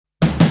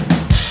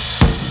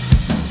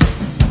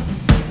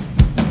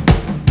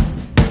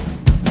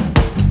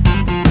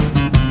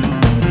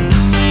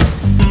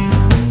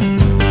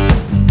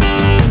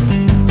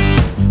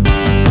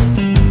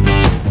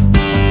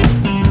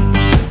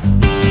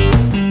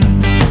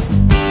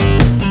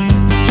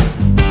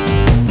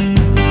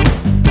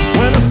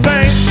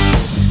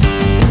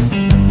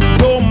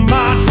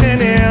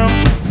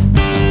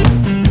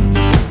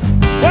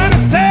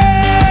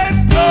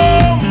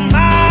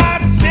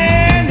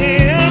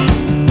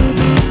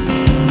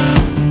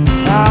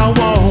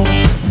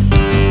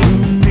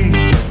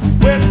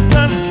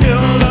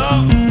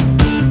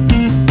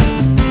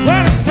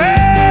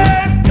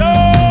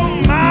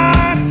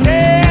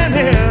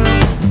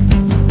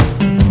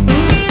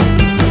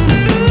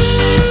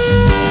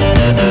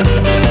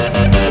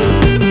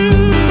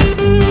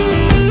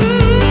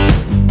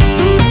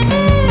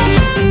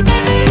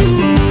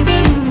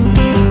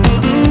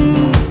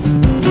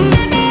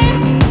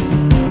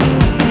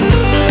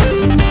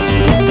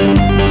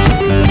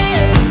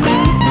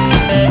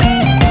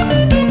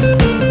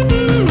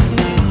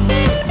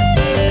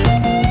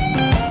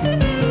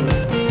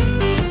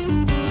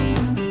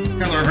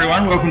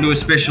to a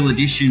special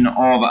edition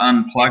of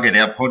Unplug It.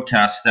 Our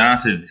podcast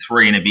started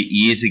 3 and a bit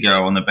years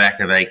ago on the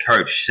back of a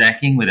coach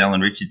sacking with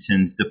Alan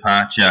Richardson's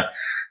departure.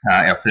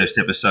 Our first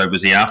episode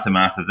was the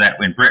aftermath of that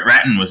when Brett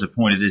Ratten was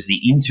appointed as the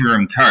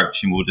interim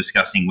coach, and we were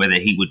discussing whether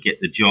he would get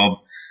the job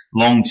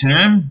long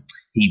term.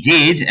 He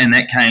did, and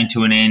that came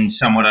to an end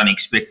somewhat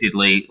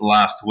unexpectedly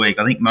last week.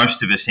 I think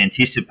most of us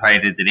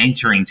anticipated that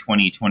entering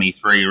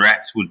 2023,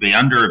 Rats would be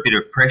under a bit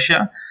of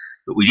pressure,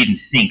 but we didn't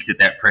think that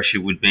that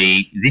pressure would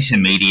be this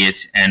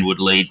immediate and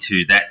would lead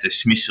to that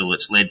dismissal.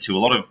 It's led to a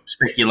lot of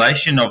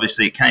speculation.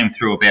 Obviously, it came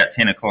through about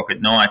 10 o'clock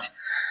at night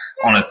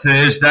on a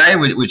Thursday,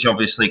 which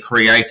obviously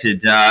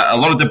created a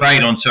lot of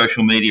debate on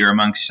social media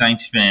amongst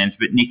Saints fans.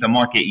 But, Nick, I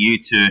might get you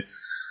to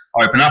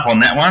open up on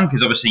that one,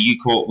 because obviously you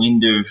caught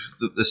wind of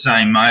the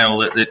same mail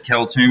that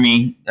Cal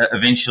Toomey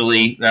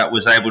eventually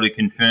was able to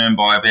confirm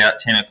by about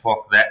 10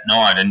 o'clock that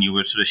night, and you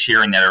were sort of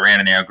sharing that around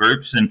in our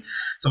groups. And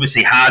it's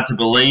obviously hard to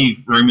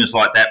believe rumours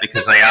like that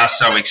because they are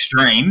so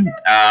extreme.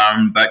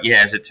 But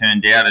yeah, as it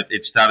turned out,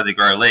 it started to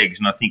grow legs.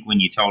 And I think when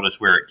you told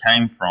us where it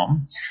came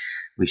from,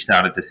 we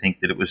started to think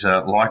that it was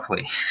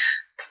likely.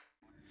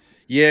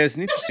 Yeah, it's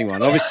an interesting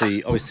one.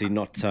 Obviously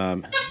not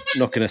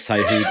going to say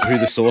who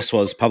the source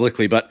was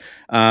publicly, but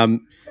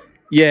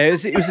yeah, it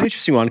was an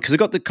interesting one because I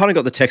got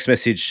the text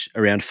message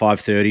around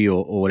 5:30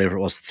 or whatever it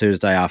was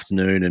Thursday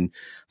afternoon, and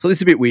thought this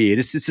is a bit weird.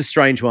 It's a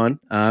strange one,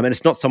 and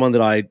it's not someone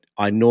that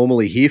I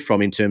normally hear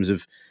from in terms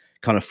of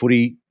kind of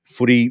footy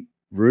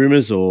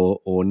rumors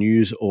or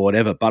news or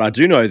whatever. But I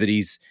do know that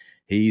he's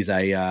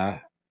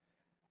a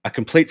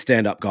complete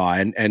stand-up guy,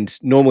 and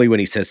normally when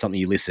he says something,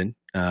 you listen.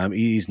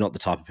 He's not the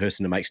type of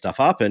person to make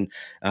stuff up, and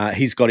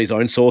he's got his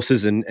own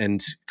sources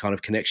and kind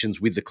of connections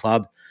with the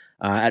club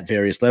at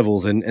various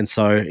levels, and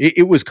so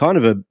it was kind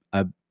of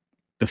a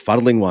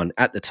befuddling one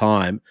at the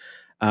time.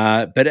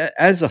 But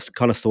as I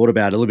kind of thought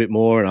about it a little bit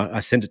more, and I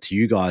sent it to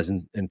you guys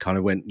and kind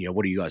of went,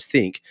 what do you guys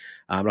think?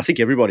 I think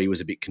everybody was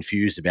a bit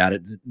confused about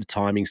it. The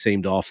timing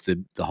seemed off.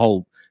 The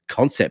whole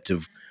concept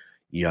of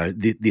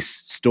this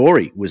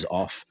story was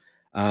off.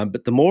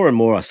 But the more and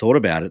more I thought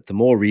about it, the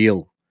more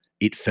real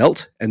it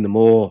felt, and the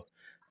more,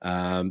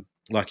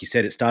 like you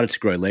said, it started to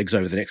grow legs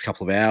over the next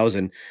couple of hours.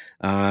 And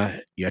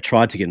I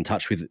tried to get in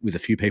touch with a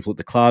few people at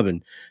the club,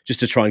 and just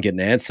to try and get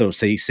an answer, or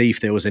see if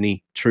there was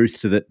any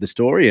truth to the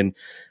story, and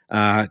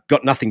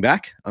got nothing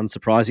back,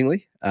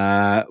 unsurprisingly,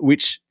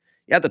 which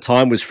at the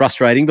time was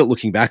frustrating. But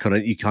looking back on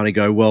it, you kind of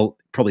go, well,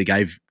 probably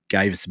gave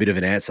us a bit of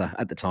an answer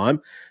at the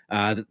time.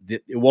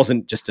 It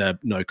wasn't just a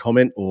no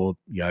comment or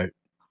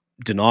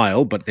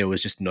denial, but there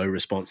was just no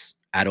response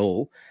at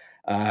all.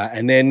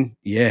 And then,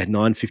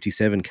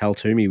 9:57, Cal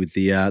Toomey with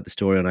the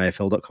story on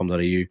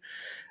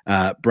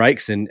afl.com.au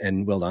breaks,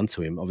 and well done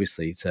to him.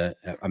 Obviously, it's a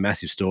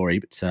massive story,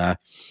 but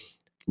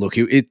look,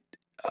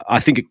 I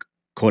think it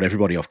caught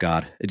everybody off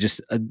guard. It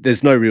just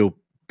there's no real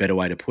better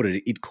way to put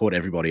it. It caught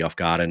everybody off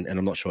guard, and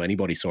I'm not sure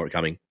anybody saw it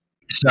coming.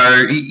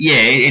 So,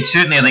 yeah, it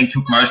certainly, I think,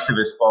 took most of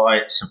us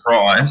by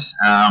surprise.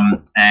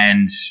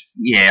 And,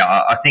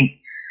 yeah, I think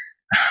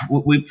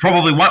we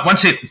probably,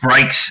 once it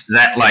breaks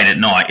that late at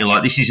night, you're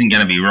like, this isn't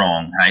going to be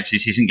wrong. Hey?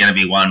 This isn't going to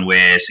be one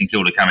where St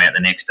Kilda come out the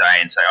next day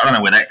and say, I don't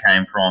know where that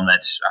came from.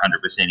 That's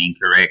 100%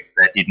 incorrect.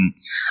 That didn't.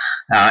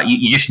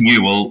 You just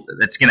knew, well,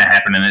 that's going to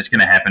happen, and it's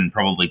going to happen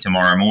probably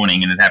tomorrow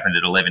morning. And it happened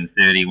at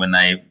 11:30 when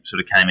they sort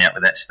of came out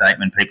with that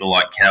statement. People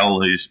like Cal,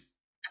 who's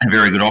a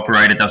very good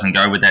operator, doesn't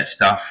go with that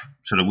stuff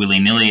sort of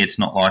willy-nilly. It's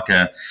not like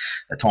a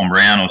Tom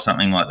Brown or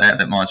something like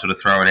that might sort of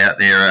throw it out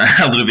there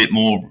a little bit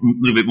more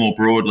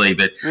broadly.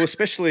 But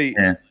especially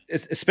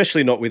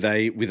not with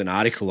an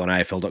article on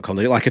AFL.com.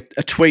 Like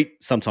a tweet,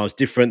 sometimes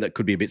different, that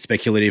could be a bit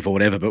speculative or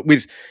whatever. But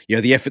with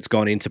the effort's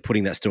gone into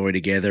putting that story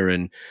together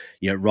and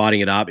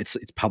writing it up, it's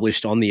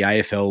published on the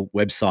AFL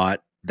website.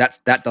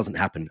 That doesn't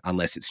happen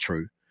unless it's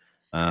true.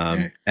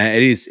 And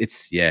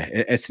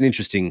it's an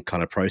interesting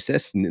kind of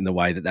process in the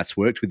way that's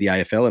worked with the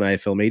AFL and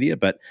AFL media.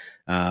 But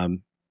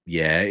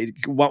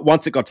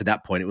once it got to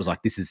that point, it was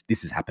like, this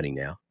is happening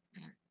now.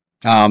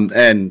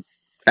 And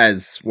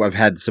as we've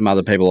had some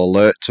other people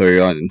alert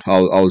to,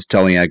 I was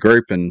telling our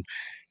group, and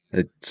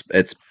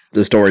it's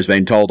the story's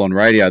been told on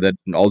radio that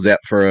I was out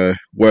for a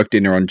work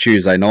dinner on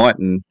Tuesday night,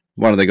 and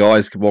one of the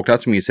guys walked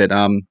up to me and said,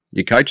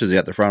 your coach is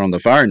out the front on the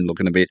phone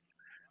looking a bit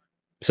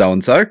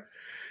so-and-so.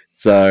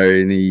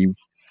 I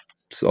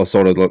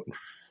sort of look,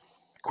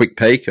 quick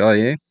peek. Oh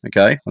yeah,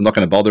 okay. I'm not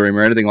going to bother him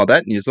or anything like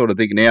that. And you sort of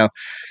think now,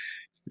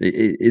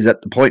 is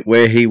at the point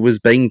where he was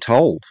being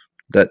told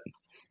that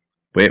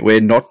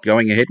we're not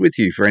going ahead with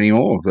you for any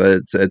more.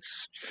 It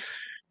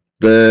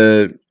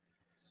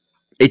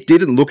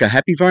didn't look a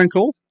happy phone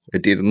call.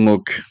 It didn't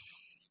look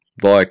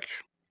like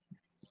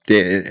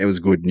it was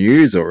good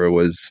news, or it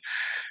was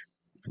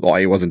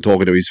like he wasn't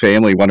talking to his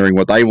family, wondering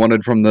what they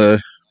wanted from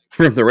the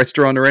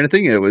restaurant or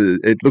anything.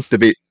 It looked a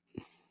bit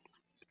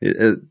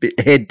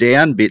head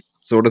down, bit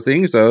sort of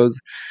thing. So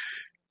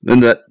then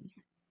that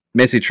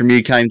message from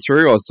you came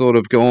through. I was sort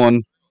of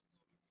gone,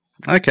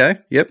 okay,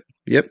 yep,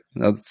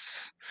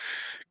 that's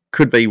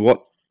could be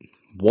what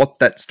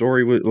that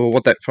story was, or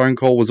what that phone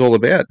call was all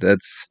about.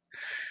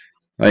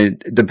 I mean,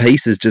 the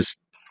pieces just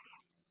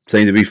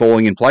seem to be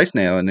falling in place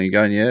now, and you're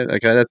going, yeah,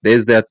 okay,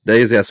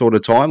 there's our sort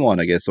of timeline,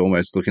 I guess,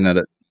 almost looking at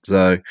it.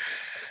 So,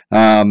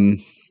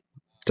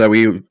 so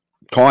we're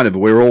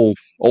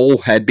all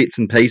had bits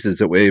and pieces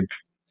that we've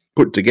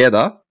put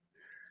together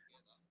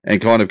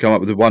and kind of come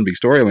up with one big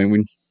story. I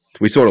mean,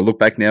 we sort of look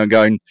back now and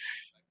going,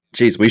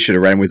 geez, we should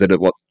have ran with it at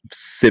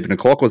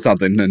 7:00 or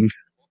something, and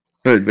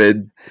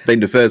been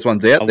the first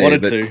ones out there. I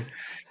wanted to.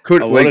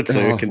 I wanted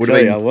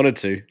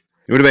to.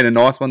 It would have been a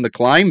nice one to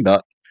claim,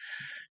 but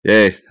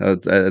yeah,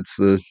 it's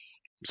the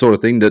sort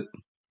of thing that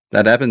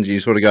happens. You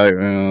sort of go,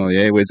 oh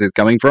yeah, where's this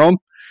coming from?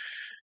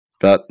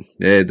 But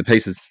yeah, the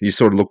pieces, you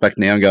sort of look back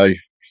now and go,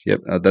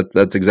 yep,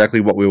 that's exactly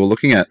what we were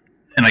looking at.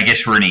 And I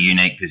guess we're in a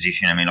unique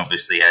position. I mean,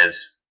 obviously,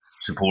 as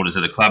supporters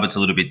of the club, it's a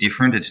little bit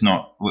different.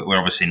 We're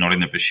obviously not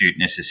in the pursuit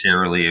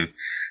necessarily of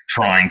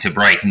trying to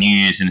break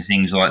news and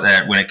things like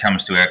that. When it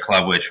comes to our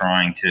club, we're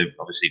trying to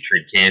obviously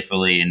tread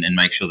carefully and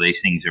make sure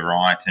these things are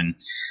right, and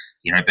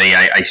be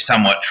a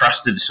somewhat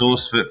trusted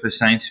source for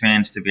Saints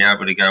fans to be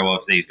able to go, well,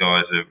 if these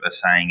guys are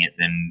saying it,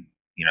 then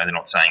they're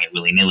not saying it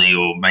willy-nilly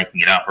or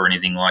making it up or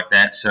anything like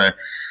that. So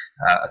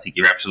I think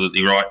you're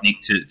absolutely right,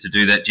 Nick, to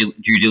do that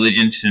due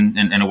diligence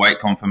and await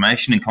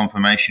confirmation. And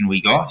confirmation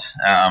we got.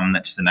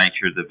 That's the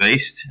nature of the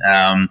beast.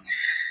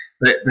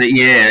 But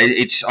yeah,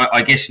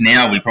 I guess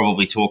now we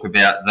probably talk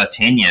about the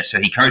tenure. So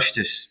he coached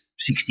us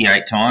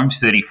 68 times,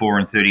 34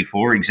 and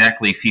 34,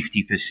 exactly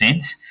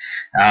 50%.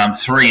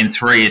 3 and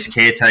 3 as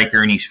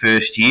caretaker in his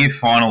first year.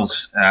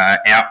 Finals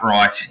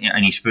outright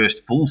in his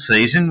first full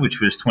season, which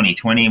was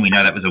 2020, and we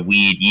know that was a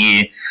weird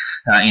year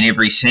in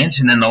every sense.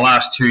 And then the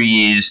last 2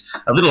 years,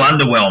 a little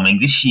underwhelming.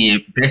 This year,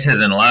 better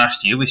than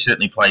last year. We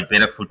certainly played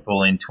better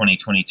football in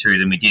 2022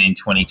 than we did in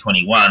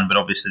 2021, but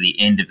obviously the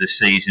end of the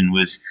season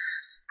was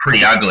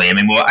pretty ugly. I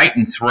mean, we were 8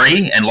 and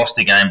 3 and lost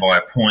a game by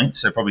a point,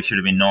 so probably should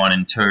have been 9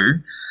 and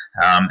 2.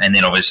 And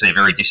then obviously a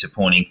very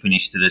disappointing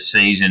finish to the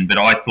season. But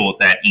I thought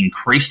that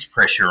increased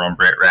pressure on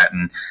Brett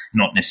Ratten,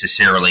 not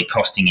necessarily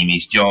costing him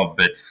his job.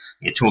 But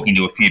talking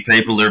to a few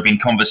people, there have been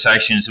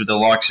conversations with the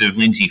likes of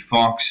Lindsay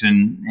Fox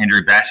and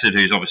Andrew Bassett,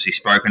 who's obviously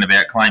spoken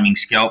about claiming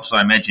scalps.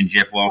 I imagine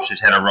Jeff Walsh has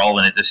had a role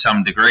in it to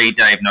some degree.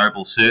 Dave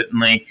Noble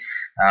certainly.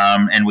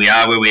 And we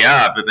are where we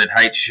are. But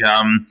H...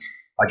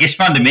 I guess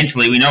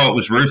fundamentally we know it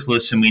was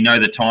ruthless and we know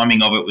the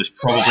timing of it was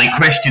probably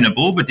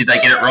questionable, but did they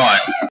get it right?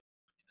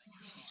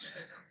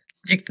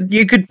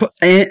 You could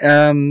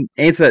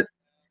answer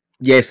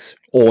yes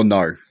or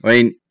no. I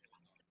mean,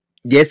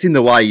 yes, in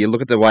the way you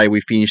look at the way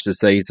we finished the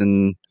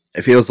season,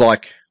 it feels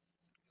like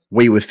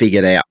we were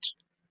figured out.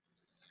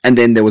 And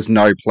then there was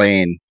no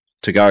plan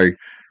to go,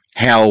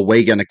 how are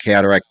we going to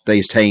counteract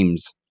these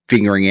teams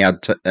figuring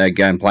out a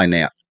game plan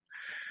out?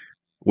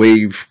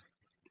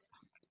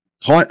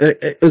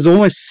 It was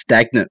almost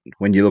stagnant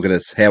when you look at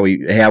us, how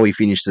we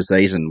finished the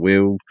season.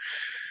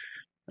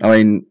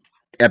 Our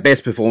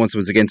best performance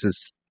was against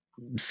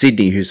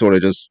Sydney, who sort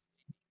of just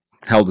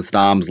held us at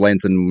arm's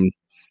length, and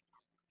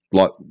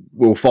like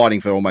we were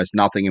fighting for almost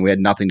nothing, and we had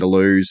nothing to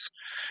lose.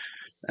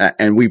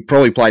 And we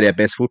probably played our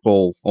best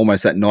football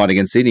almost that night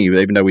against Sydney,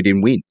 even though we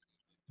didn't win.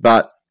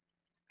 But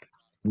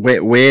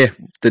where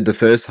did the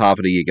first half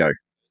of the year go?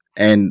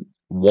 And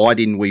why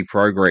didn't we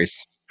progress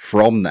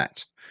from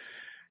that?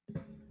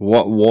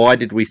 Why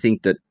did we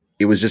think that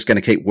it was just going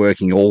to keep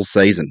working all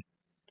season?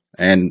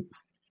 And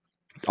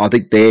I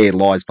think there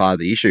lies part of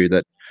the issue,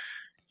 that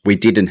we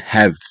didn't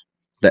have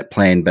that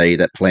plan B,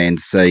 that plan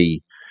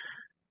C.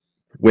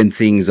 When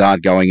things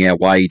aren't going our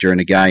way during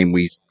a game,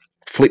 we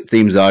flip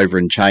things over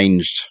and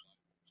changed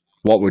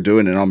what we're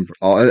doing. And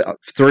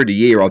through the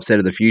year, I've said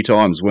it a few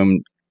times,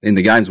 when in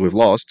the games we've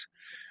lost,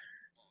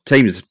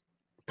 teams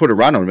put a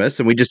run on us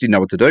and we just didn't know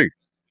what to do.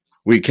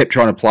 We kept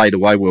trying to play the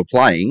way we were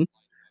playing.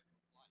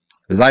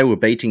 They were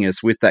beating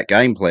us with that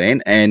game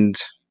plan, and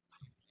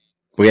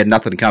we had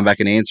nothing to come back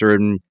and answer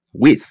them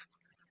with.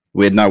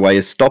 We had no way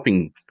of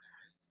stopping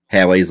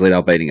how easily they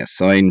were beating us.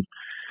 I mean,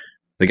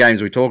 the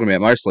games we're talking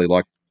about mostly,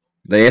 like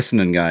the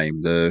Essendon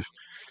game, the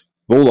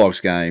Bulldogs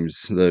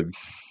games,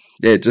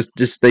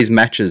 just these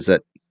matches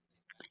that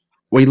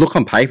we look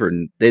on paper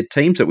and they're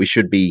teams that we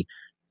should be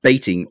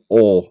beating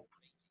or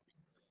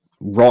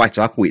right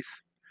up with,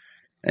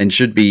 and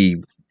should be.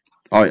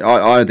 I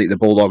don't think the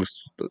Bulldogs,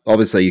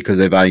 obviously, because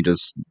they've only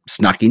just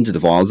snuck into the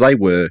finals, they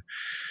were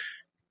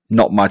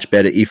not much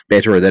better, if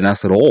better, than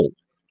us at all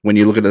when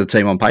you look at the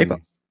team on paper.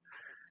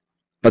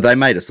 But they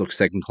made us look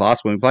second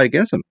class when we played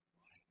against them.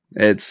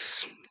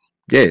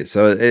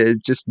 So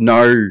it's just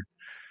no.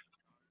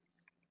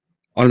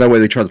 I don't know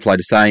whether they tried to play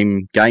the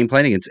same game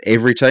plan against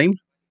every team,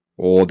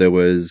 or there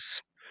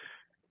was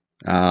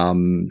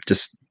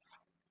just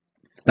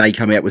they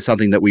come out with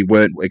something that we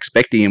weren't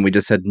expecting and we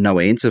just had no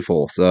answer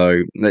for.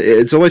 So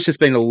it's always just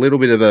been a little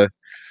bit of a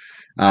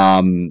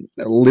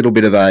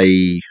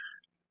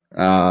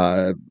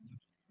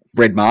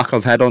red mark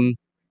I've had on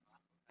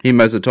him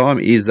most of the time,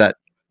 is that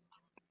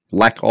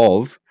lack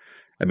of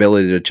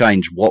ability to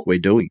change what we're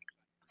doing.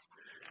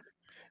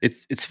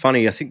 It's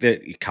funny. I think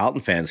that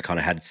Carlton fans kind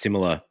of had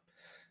similar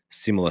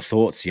similar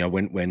thoughts.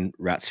 When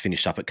Rats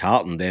finished up at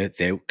Carlton,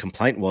 their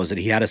complaint was that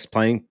he had us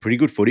playing pretty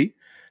good footy,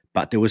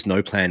 but there was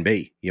no plan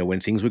B.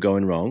 When things were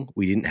going wrong,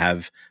 we didn't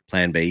have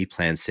plan B,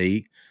 plan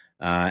C,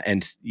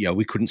 and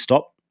we couldn't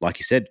stop. Like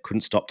you said,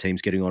 couldn't stop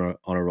teams getting on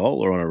a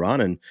roll or on a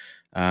run,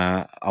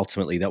 and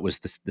ultimately that was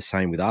the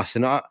same with us.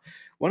 And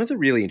one of the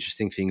really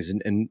interesting things,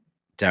 and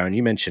Darren,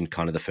 you mentioned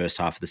kind of the first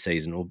half of the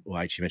season, or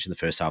actually mentioned the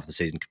first half of the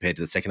season compared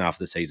to the second half of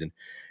the season,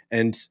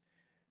 and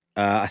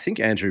I think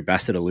Andrew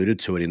Bassett alluded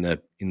to it in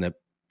the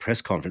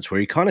press conference where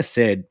he kind of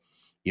said,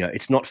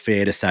 it's not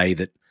fair to say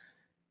that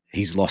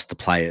he's lost the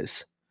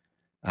players,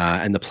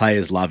 and the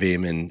players love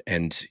him,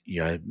 and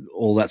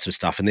all that sort of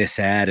stuff, and they're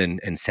sad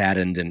and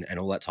saddened and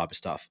all that type of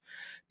stuff.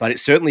 But it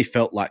certainly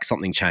felt like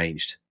something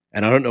changed,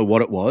 and I don't know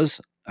what it was.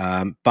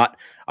 But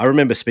I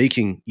remember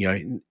speaking,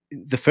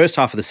 the first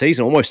half of the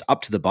season, almost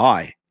up to the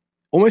bye,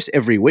 almost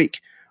every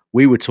week,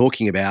 we were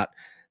talking about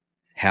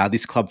how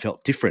this club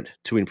felt different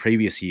to in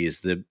previous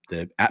years, the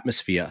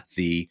atmosphere,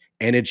 the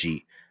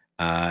energy,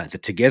 the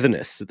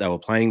togetherness that they were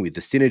playing with,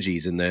 the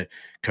synergies and the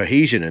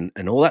cohesion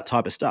and all that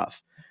type of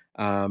stuff.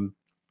 And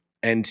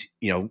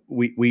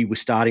we were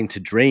starting to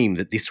dream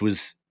that this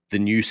was the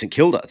new St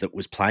Kilda that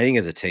was playing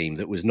as a team,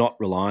 that was not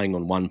relying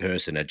on one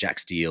person, a Jack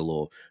Steele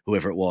or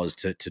whoever it was,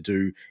 to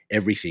do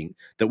everything,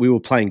 that we were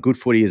playing good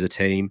footy as a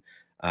team.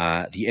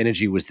 The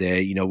energy was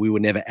there. We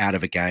were never out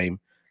of a game.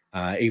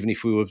 Even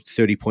if we were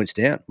 30 points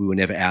down, we were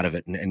never out of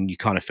it. And you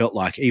kind of felt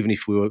like even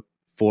if we were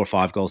 4 or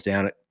 5 goals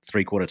down at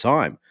three-quarter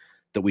time,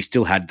 that we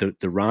still had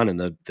the run and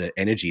the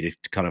energy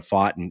to kind of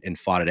fight and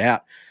fight it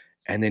out.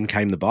 And then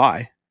came the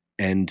bye,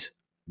 and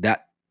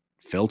that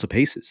fell to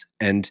pieces.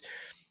 And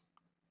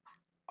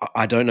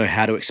I don't know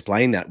how to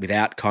explain that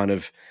without kind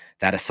of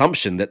that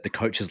assumption that the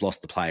coach has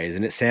lost the players.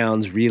 And it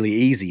sounds really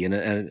easy and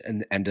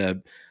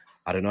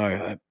I don't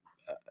know,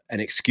 an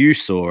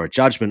excuse or a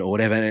judgment or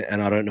whatever,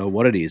 and I don't know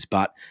what it is,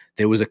 but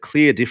there was a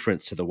clear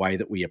difference to the way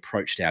that we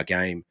approached our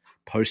game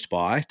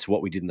post-bye to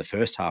what we did in the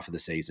first half of the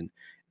season.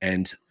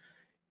 And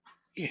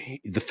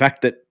the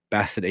fact that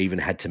Bassett even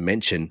had to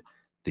mention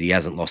that he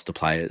hasn't lost the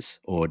players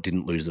or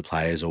didn't lose the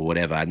players or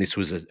whatever, and this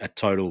was a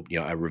total,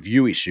 a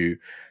review issue,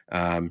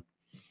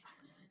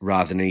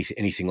 rather than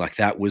anything like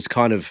that, was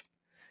kind of,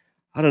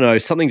 I don't know,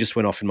 something just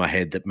went off in my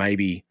head that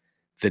maybe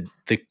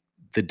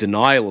the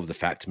denial of the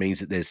fact means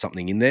that there's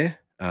something in there.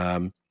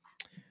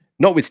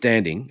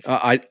 Notwithstanding,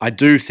 I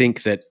do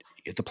think that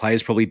the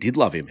players probably did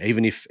love him,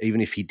 even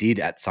if he did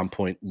at some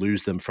point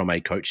lose them from a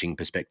coaching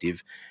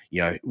perspective.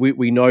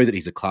 We know that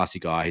he's a classy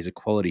guy, he's a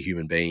quality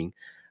human being,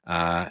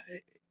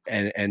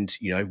 and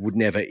would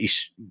never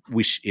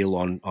wish ill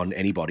on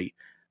anybody.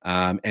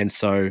 And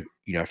so,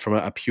 from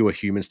a pure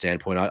human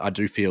standpoint, I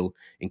do feel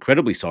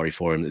incredibly sorry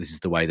for him that this is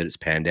the way that it's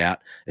panned out,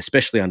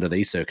 especially under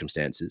these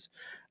circumstances.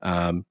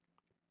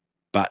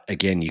 But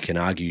again, you can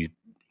argue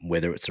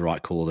whether it's the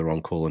right call or the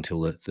wrong call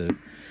until the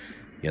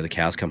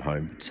cows come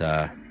home.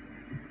 But,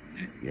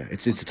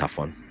 it's a tough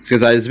one.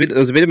 Because there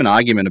was a bit of an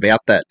argument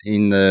about that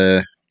in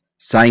the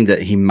saying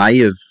that he may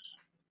have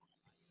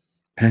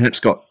perhaps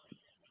got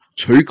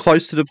too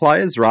close to the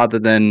players rather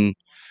than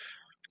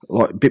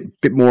like a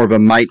bit more of a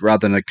mate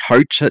rather than a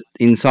coach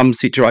in some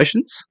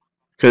situations.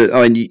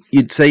 Because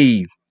you'd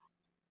see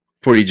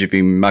footage of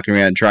him mucking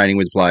around training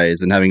with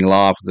players and having a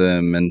laugh with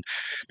them and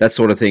that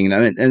sort of thing.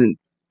 And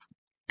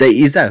there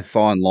is that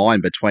fine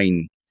line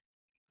between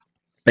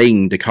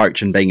being the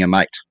coach and being a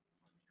mate.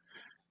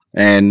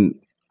 And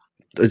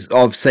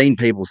I've seen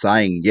people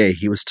saying, yeah,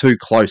 he was too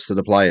close to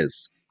the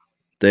players.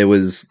 There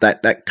was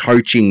that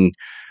coaching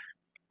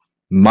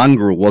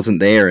mongrel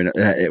wasn't there, and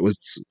it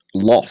was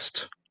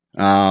lost.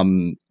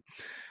 And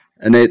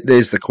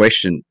there's the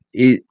question: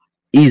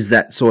 is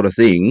that sort of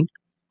thing?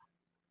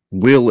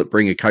 Will it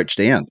bring a coach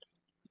down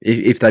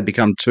if they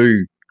become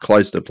too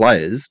close to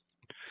players?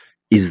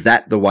 Is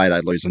that the way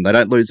they lose them? They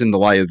don't lose them the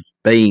way of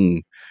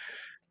being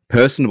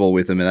personable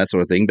with them and that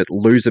sort of thing, but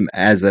lose them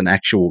as an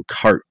actual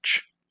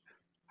coach.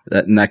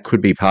 That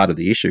could be part of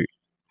the issue.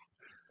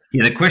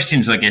 Yeah, the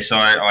questions I guess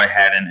I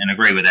had and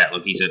agree with that.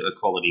 Look, he's a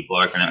quality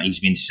bloke and he's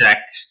been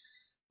sacked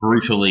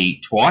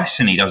brutally twice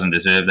and he doesn't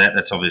deserve that.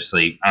 That's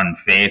obviously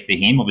unfair for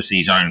him. Obviously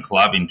his own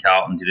club in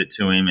Carlton did it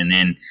to him, and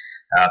then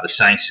the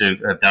Saints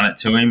have done it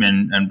to him,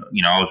 and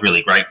I was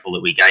really grateful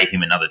that we gave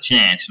him another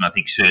chance, and I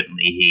think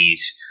certainly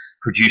he's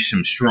produced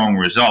some strong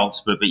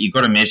results, but you've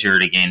got to measure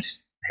it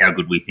against how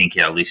good we think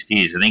our list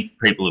is. I think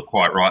people have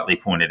quite rightly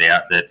pointed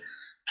out that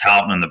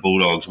Carlton and the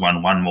Bulldogs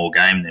won one more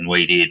game than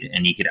we did,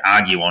 and you could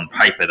argue on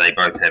paper they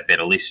both have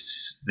better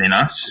lists than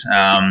us.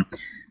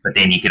 But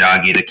then you could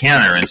argue the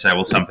counter and say,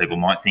 well, some people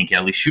might think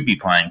our list should be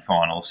playing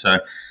finals. So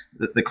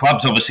the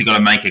club's obviously got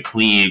to make a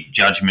clear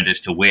judgment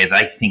as to where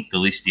they think the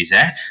list is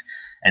at,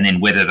 and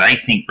then whether they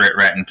think Brett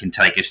Ratten can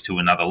take us to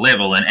another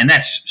level. And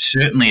that's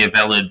certainly a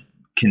valid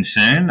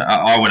concern.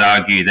 I would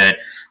argue that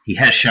he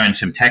has shown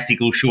some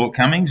tactical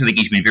shortcomings. I think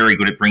he's been very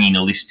good at bringing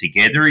a list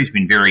together. He's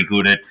been very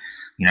good at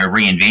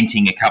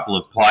reinventing a couple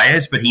of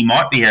players, but he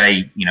might be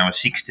a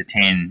 6 to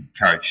 10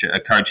 coach, a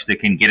coach that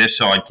can get a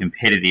side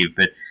competitive,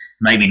 but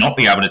maybe not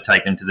be able to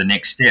take them to the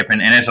next step.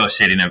 And as I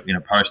said in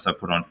a post I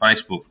put on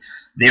Facebook,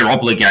 they're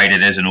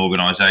obligated as an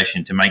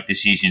organisation to make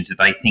decisions that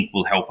they think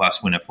will help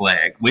us win a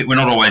flag. We're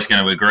not always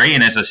going to agree,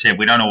 and as I said,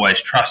 we don't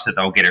always trust that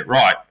they'll get it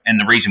right. And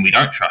the reason we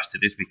don't trust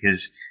it is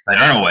because they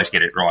don't always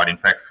get it right. In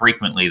fact,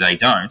 frequently they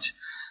don't.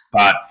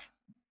 But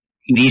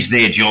it is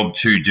their job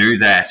to do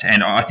that.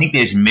 And I think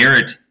there's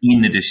merit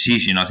in the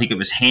decision. I think it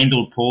was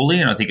handled poorly,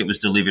 and I think it was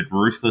delivered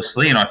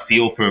ruthlessly, and I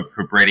feel for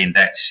Brett in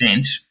that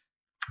sense.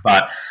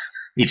 But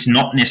it's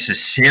not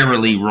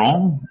necessarily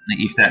wrong,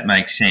 if that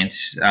makes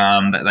sense.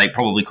 That they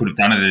probably could have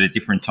done it at a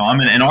different time.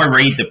 And I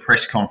read the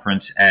press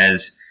conference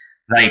as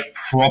they've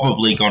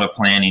probably got a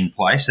plan in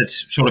place.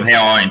 That's sort of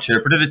how I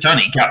interpret it. It's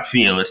only gut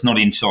feel. It's not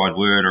inside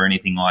word or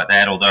anything like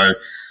that, although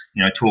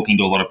talking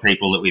to a lot of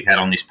people that we've had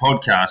on this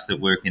podcast that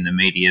work in the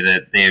media,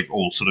 that they're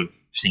all sort of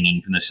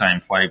singing from the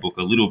same playbook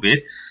a little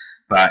bit.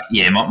 But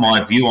yeah,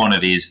 my view on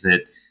it is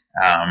that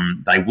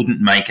they wouldn't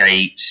make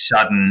a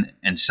sudden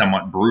and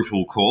somewhat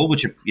brutal call,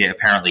 which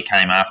apparently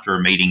came after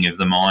a meeting of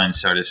the minds,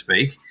 so to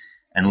speak,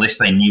 unless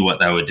they knew what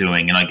they were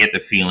doing. And I get the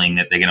feeling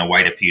that they're going to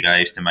wait a few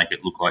days to make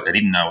it look like they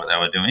didn't know what they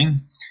were doing,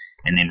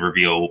 and then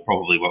reveal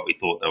probably what we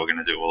thought they were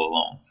going to do all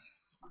along.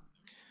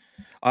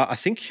 I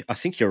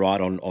think you're right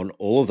on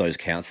all of those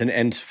counts.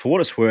 And for what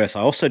it's worth,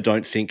 I also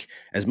don't think,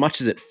 as much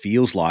as it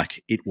feels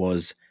like it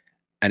was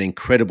an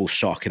incredible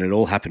shock and it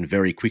all happened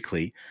very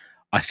quickly,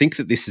 I think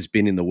that this has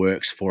been in the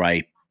works for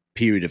a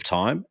period of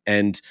time.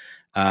 And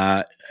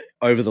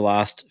over the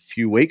last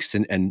few weeks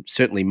and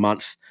certainly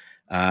month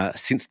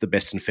since the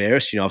Best and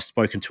Fairest, I've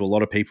spoken to a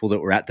lot of people that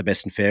were at the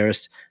Best and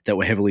Fairest that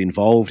were heavily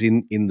involved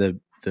in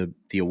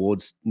the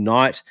awards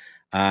night.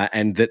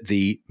 And that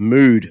the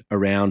mood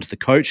around the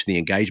coach, the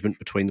engagement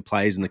between the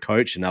players and the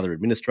coach and other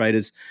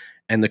administrators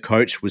and the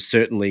coach was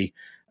certainly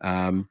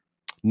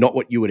not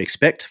what you would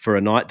expect for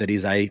a night that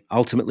is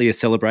ultimately a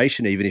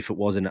celebration, even if it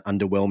was an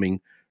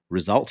underwhelming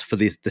result for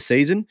the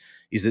season.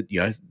 Is that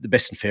the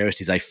Best and Fairest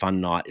is a fun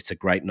night. It's a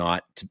great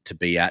night to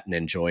be at and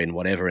enjoy and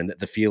whatever. And that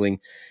the feeling,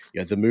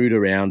 the mood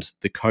around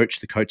the coach,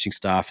 the coaching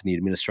staff, and the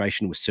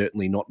administration was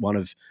certainly not one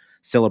of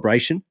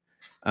celebration.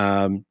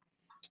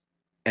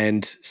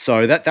 And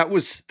so that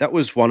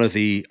was one of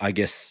the, I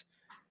guess,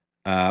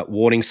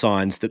 warning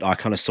signs that I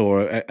kind of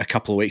saw a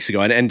couple of weeks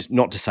ago. And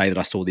not to say that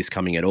I saw this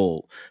coming at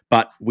all,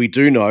 but we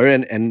do know,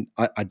 and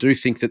I do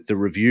think that the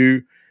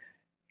review,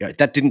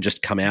 that didn't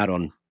just come out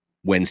on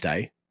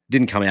Wednesday,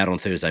 didn't come out on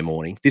Thursday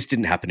morning. This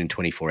didn't happen in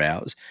 24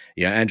 hours.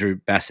 Andrew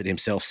Bassett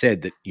himself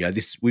said that,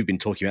 we've been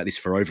talking about this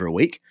for over a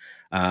week.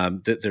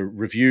 That the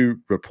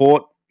review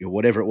report,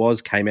 whatever it was,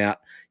 came out,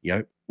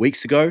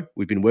 weeks ago.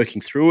 We've been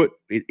working through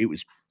it. It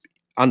was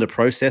under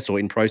process or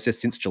in process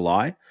since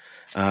July.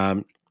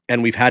 And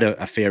we've had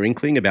a fair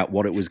inkling about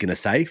what it was going to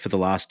say for the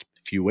last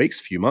few weeks,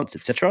 few months,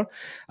 etc.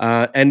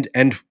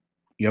 And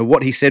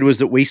what he said was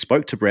that we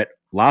spoke to Brett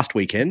last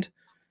weekend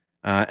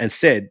and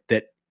said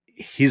that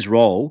his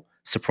role,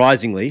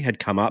 surprisingly, had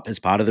come up as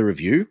part of the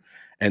review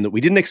and that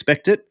we didn't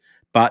expect it,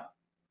 but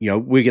we're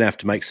going to have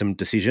to make some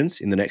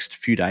decisions in the next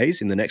few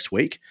days, in the next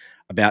week,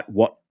 about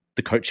what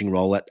the coaching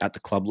role at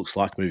the club looks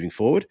like moving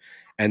forward.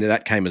 And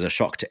that came as a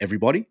shock to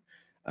everybody.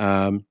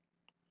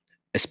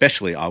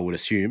 Especially, I would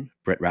assume,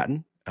 Brett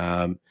Ratten,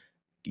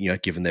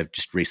 given they've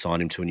just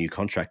re-signed him to a new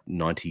contract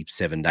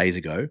 97 days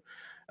ago.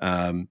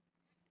 So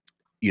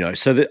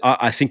that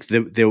I think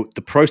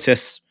the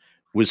process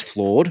was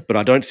flawed, but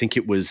I don't think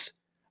it was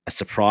a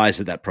surprise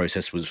that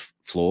process was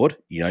flawed.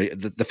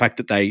 The fact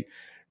that they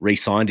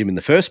re-signed him in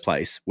the first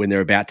place when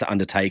they're about to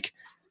undertake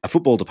a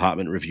football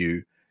department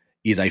review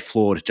is a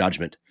flawed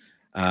judgment.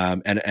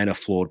 And a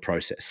flawed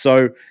process.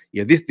 So,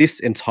 this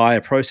entire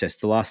process,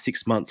 the last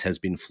 6 months, has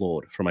been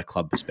flawed from a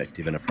club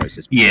perspective and a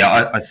process perspective.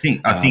 Yeah, I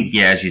think,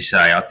 as you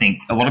say, I think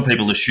a lot of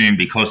people assume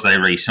because they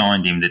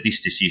re-signed him that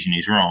this decision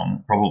is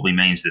wrong. Probably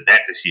means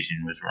that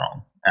decision was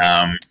wrong.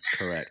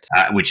 Correct.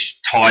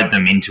 Which tied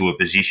them into a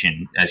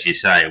position, as you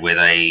say, where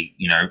they,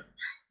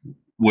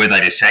 were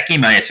they to sack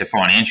him? A, it's a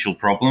financial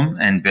problem,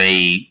 and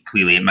B,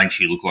 clearly it makes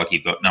you look like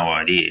you've got no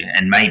idea,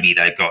 and maybe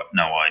they've got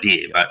no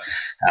idea, but.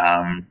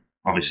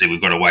 Obviously, we've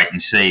got to wait and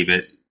see,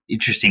 but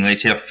interestingly,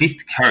 it's our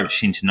fifth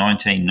coach since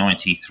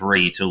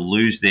 1993 to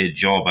lose their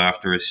job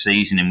after a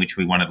season in which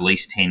we won at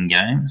least 10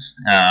 games.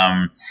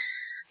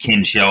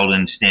 Ken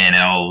Sheldon, Stan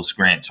Alves,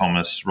 Grant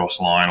Thomas, Ross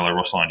Lyon, although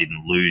Ross Lyon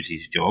didn't lose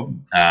his job.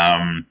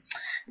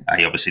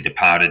 He obviously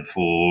departed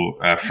for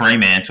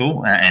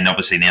Fremantle, and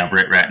obviously now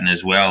Brett Ratten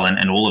as well,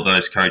 and all of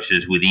those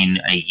coaches within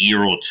a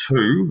year or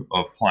two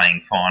of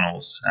playing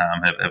finals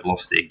have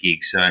lost their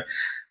gigs. So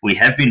we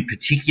have been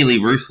particularly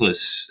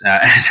ruthless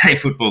as a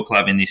football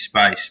club in this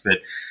space. But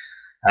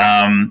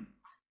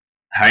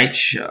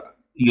H,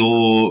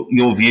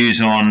 your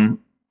views on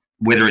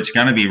whether it's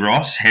going to be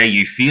Ross, how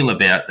you feel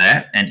about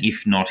that, and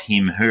if not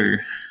him, who?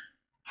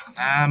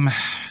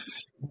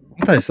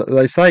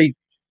 They say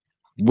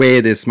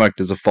where there's smoke,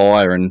 there's a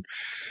fire, and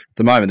at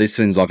the moment this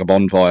seems like a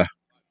bonfire.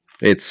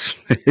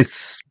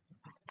 It's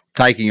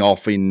taking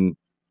off in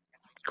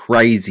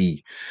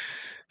crazy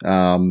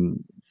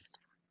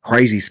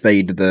crazy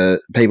speed.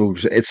 The people,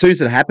 as soon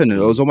as it happened, it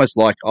was almost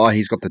like, oh,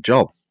 he's got the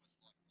job.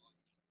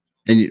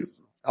 And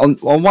on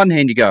one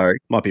hand, you go,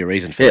 Might be a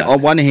reason for that.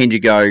 On one hand, you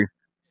go,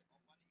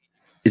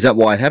 is that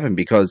why it happened?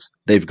 Because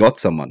they've got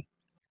someone.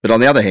 But on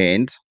the other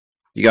hand,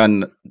 you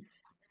go,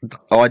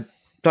 I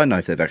don't know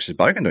if they've actually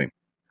spoken to him.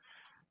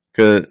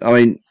 Because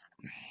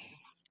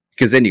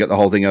then you got the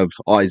whole thing of,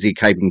 is he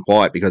keeping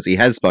quiet because he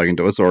has spoken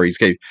to us, or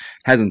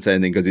hasn't said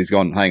anything because he's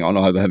gone, hang on,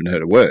 I haven't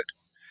heard a word.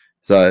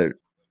 So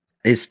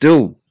there's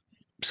still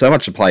so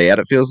much to play out,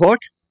 it feels like.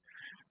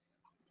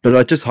 But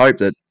I just hope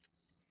that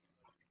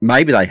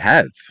maybe they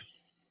have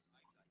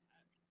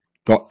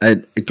got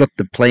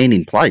the plan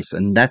in place,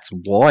 and that's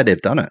why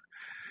they've done it.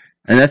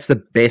 And that's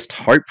the best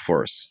hope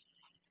for us.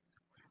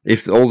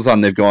 If all of a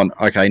sudden they've gone,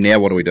 okay, now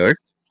what do we do?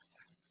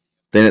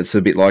 Then it's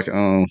a bit like,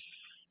 oh,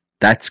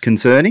 that's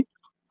concerning.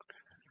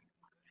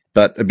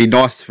 But it'd be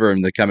nice for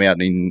him to come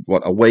out in,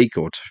 a week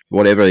or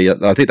whatever.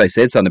 I think they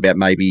said something about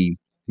maybe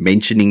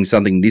mentioning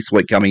something this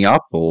week coming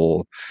up,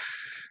 or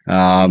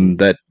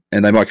that,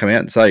 and they might come out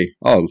and say,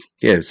 oh,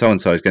 yeah,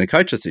 so-and-so is going to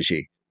coach us this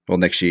year or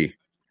next year.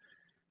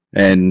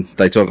 And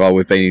they talk,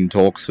 we've been in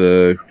talks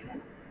for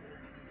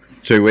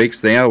 2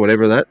 weeks now, or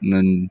whatever that, and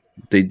then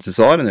they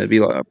decide, and they'd be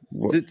like,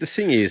 the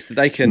thing is that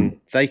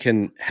they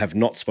can have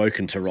not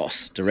spoken to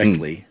Ross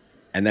directly,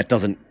 and that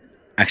doesn't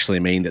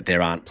actually mean that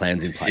there aren't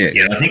plans in place.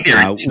 Yeah, I think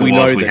we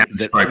know we haven't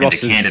spoken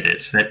to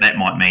candidates. That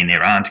might mean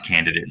there aren't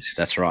candidates.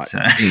 That's right. So.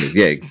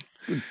 Yeah.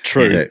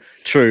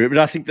 True. But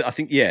I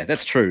think yeah,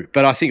 that's true.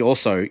 But I think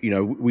also,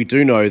 we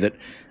do know that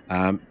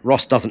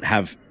Ross doesn't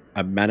have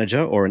a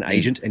manager or an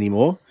agent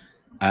anymore.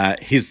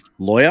 His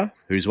lawyer,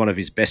 who's one of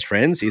his best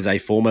friends, is a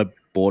former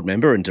board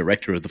member and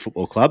director of the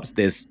football club.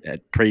 There's a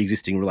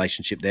pre-existing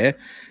relationship there.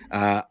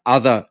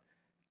 Other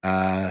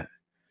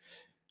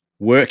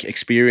work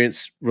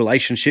experience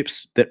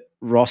relationships that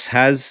Ross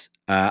has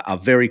are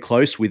very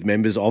close with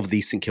members of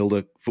the St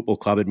Kilda Football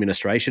Club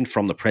administration,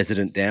 from the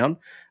president down.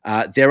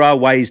 There are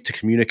ways to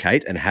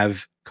communicate and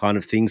have kind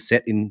of things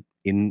set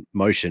in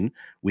motion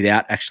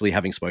without actually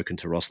having spoken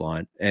to Ross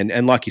Lyon.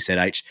 And like you said,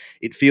 H,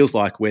 it feels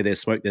like where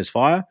there's smoke, there's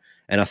fire.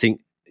 And I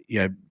think,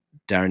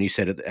 Darren, you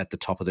said at the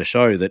top of the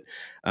show that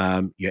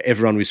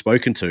everyone we've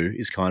spoken to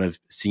is kind of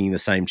singing the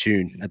same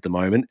tune at the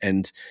moment.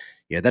 And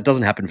that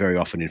doesn't happen very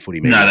often in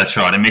footy media. No, that's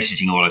right. I'm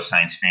messaging a lot of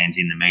Saints fans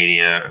in the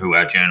media who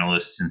are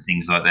journalists and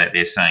things like that.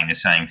 They're saying the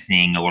same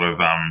thing. A lot of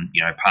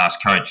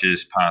past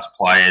coaches, past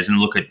players,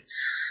 and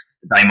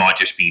they might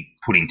just be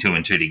putting two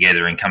and two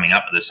together and coming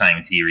up with the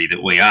same theory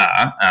that we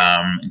are,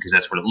 because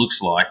that's what it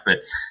looks like. But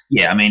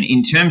yeah, I mean,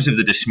 in terms of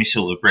the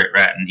dismissal of Brett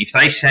Ratten, if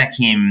they sack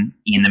him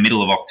in the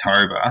middle of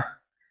October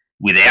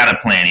without a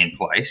plan in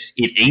place,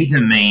 it either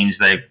means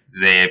they've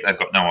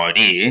got no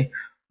idea,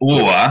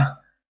 or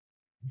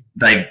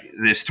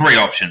there's three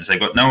options. They've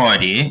got no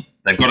idea,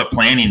 they've got a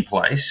plan in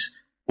place,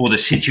 or the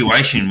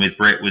situation with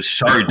Brett was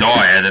so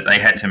dire that they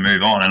had to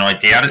move on. And I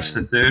doubt it's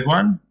the third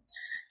one.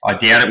 I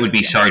doubt it would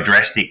be so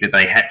drastic that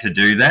they had to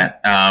do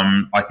that.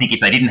 I think if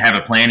they didn't have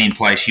a plan in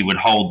place, you would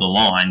hold the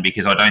line,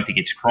 because I don't think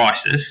it's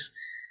crisis.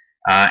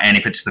 And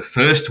if it's the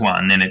first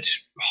one, then it's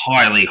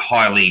highly,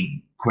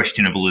 highly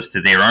questionable as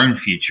to their own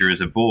future as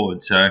a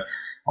board. So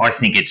I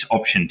think it's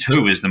option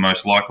 2 is the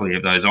most likely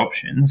of those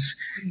options.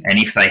 And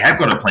if they have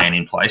got a plan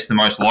in place, the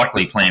most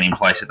likely plan in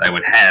place that they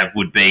would have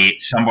would be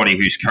somebody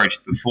who's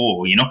coached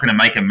before. You're not going to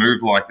make a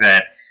move like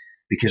that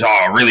because,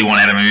 I really want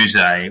Adam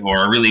Uze, or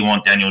I really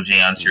want Daniel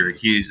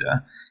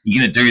Giansiracusa.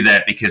 You're going to do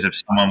that because of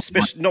someone...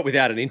 Especially not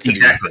without an interview.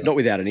 Exactly. Not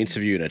without an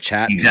interview and a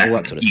chat. Exactly. And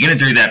all that sort of You're going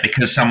to do that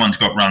because someone's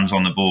got runs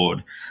on the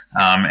board.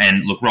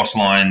 And look, Ross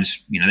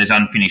Lyons, there's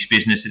unfinished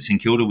business at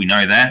St Kilda. We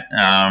know that.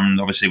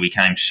 Obviously, we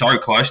came so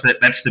close.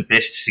 That's the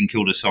best St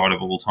Kilda side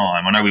of all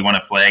time. I know we won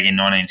a flag in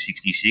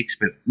 1966,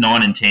 but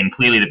 9 and 10,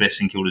 clearly the best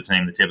St Kilda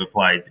team that's ever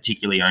played,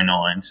 particularly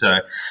 09. So...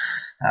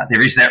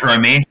 there is that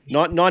romance.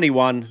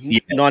 91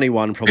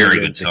 probably very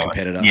good the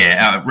competitor.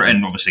 Yeah,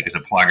 and obviously because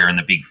of Plugger and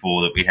the big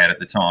four that we had at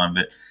the time.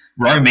 But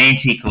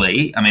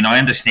romantically, I mean, I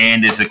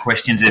understand there's the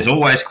questions. There's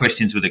always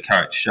questions with a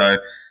coach. So,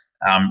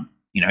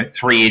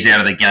 3 years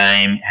out of the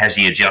game, has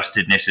he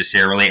adjusted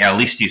necessarily? Our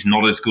list is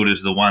not as good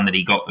as the one that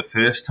he got the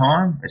first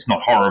time. It's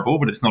not horrible,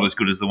 but it's not as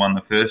good as the one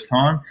the first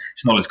time.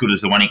 It's not as good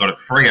as the one he got at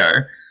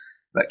Freo.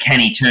 But can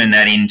he turn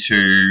that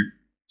into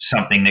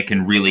something that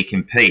can really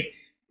compete?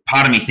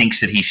 Part of me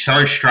thinks that he's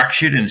so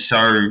structured and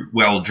so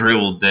well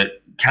drilled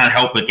that can't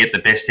help but get the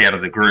best out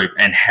of the group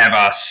and have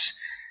us,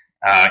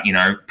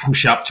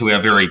 push up to our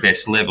very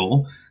best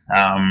level.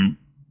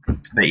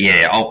 But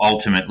yeah,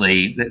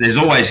 ultimately, there's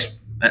always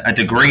a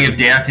degree of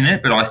doubt in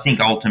it, but I think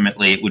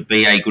ultimately it would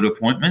be a good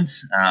appointment,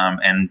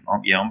 and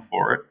I'm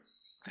for it.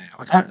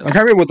 I can't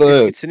remember what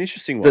it's an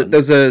interesting one.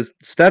 There's a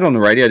stat on the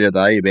radio the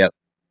other day about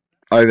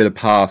over the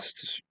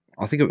past,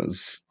 I think it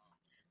was,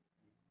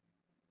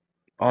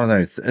 I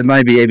don't know,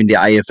 maybe even the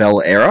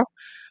AFL era,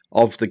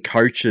 of the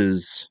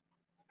coaches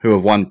who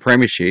have won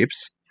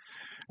premierships,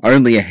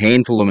 only a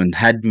handful of them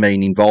had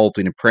been involved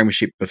in a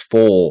premiership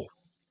before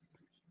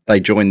they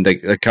joined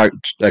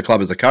the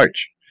club as a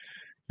coach.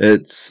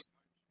 It's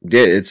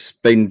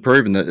been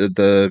proven that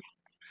the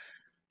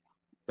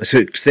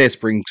success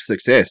brings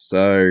success.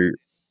 So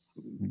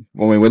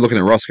when we're looking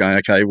at Ross going,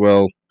 okay,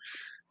 well,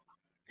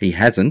 he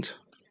hasn't.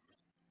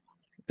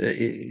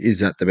 Is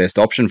that the best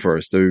option for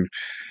us?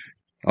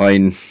 I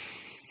mean,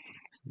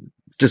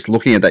 just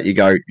looking at that, you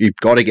go, you've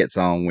got to get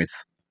someone with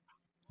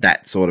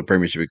that sort of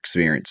premiership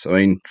experience. I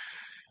mean,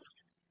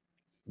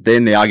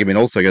 then the argument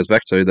also goes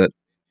back to that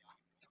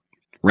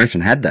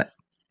Ranson had that.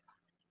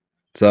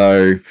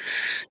 So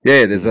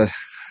yeah,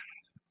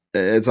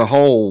 it's a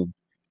whole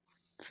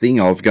thing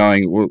of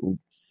going,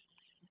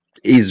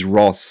 is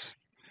Ross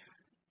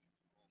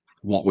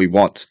what we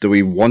want? Do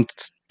we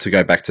want to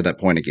go back to that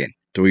point again?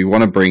 Do we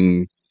want to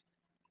bring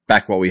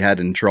back what we had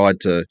and try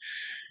to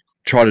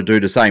do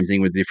the same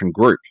thing with a different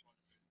group?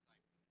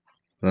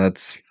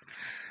 It's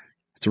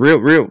a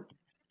real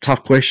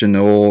tough question.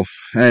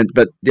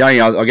 But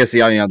I guess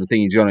the only other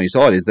thing he's got on his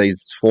side is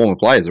these former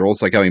players are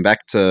also coming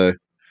back to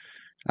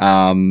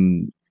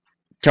coming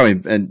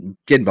and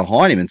getting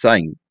behind him and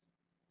saying,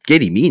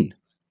 get him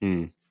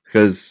in,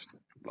 because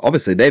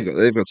obviously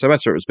they've got so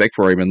much respect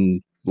for him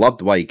and love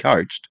the way he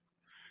coached.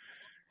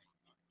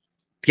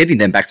 Getting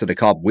them back to the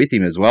club with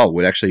him as well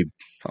would actually,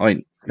 I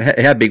mean,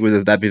 how big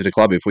would that be for the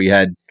club if we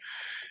had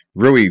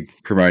Rui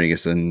promoting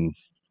us and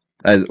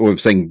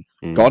we've seen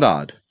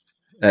Goddard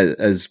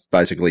as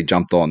basically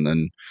jumped on,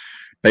 and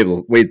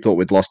we thought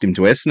we'd lost him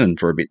to Essendon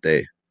for a bit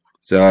there.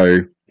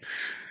 So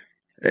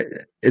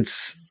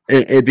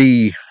it'd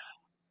be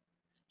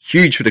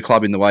huge for the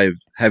club in the way of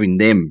having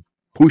them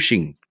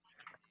pushing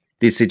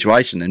this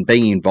situation and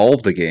being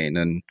involved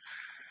again.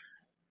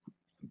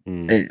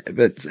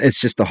 But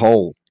it's just the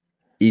whole,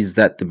 is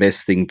that the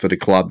best thing for the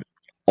club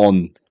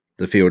on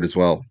the field as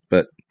well?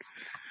 But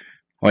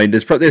I mean,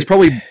 there's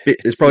probably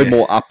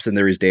more ups than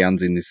there is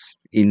downs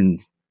in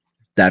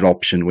that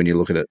option when you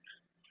look at it.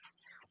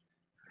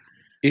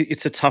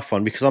 It's a tough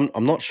one because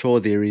I'm not sure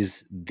there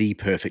is the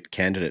perfect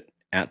candidate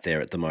out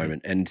there at the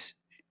moment. And,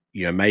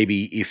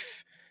 maybe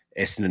if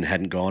Essendon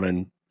hadn't gone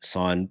and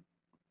signed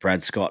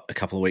Brad Scott a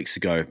couple of weeks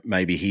ago,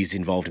 maybe he's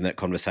involved in that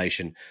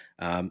conversation.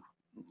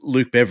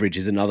 Luke Beveridge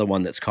is another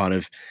one that's kind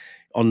of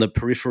on the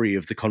periphery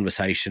of the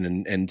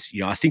conversation. And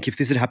I think if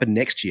this had happened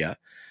next year,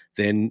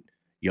 then,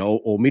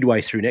 or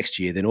midway through next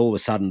year, then all of a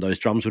sudden those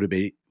drums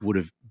would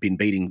have been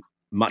beating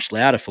much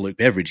louder for Luke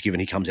Beveridge, given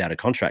he comes out of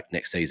contract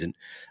next season.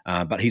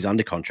 But he's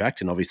under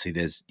contract, and obviously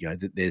there's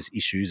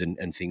issues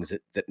and things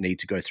that need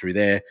to go through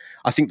there.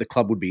 I think the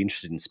club would be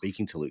interested in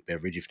speaking to Luke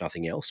Beveridge, if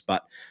nothing else.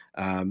 But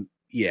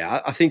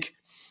I think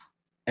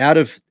out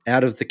of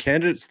the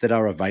candidates that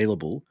are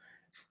available,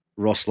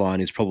 Ross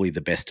Lyon is probably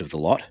the best of the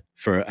lot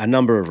for a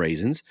number of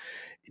reasons.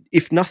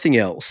 If nothing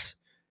else,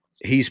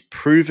 he's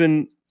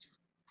proven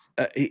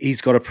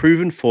he's got a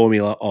proven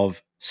formula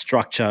of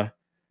structure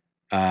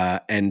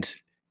and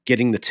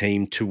getting the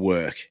team to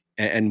work.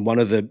 And one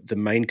of the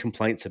main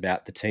complaints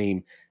about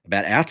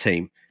our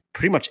team,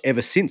 pretty much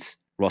ever since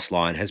Ross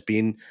Lyon, has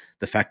been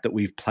the fact that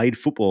we've played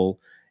football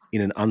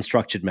in an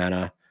unstructured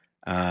manner.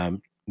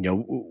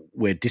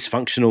 We're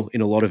dysfunctional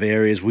in a lot of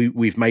areas.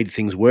 We've made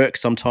things work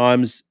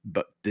sometimes,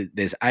 but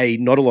there's A,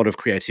 not a lot of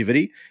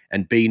creativity,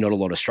 and B, not a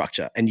lot of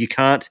structure. And you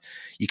can't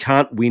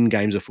win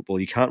games of football.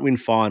 You can't win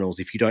finals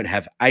if you don't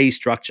have A,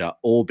 structure,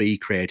 or B,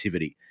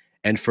 creativity.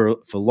 And for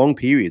long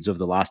periods of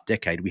the last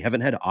decade, we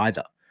haven't had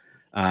either.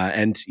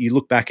 And you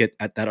look back at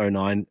that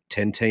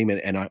 09-10 team,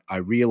 and I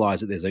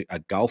realize that there's a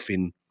gulf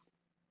in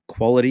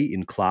quality,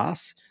 in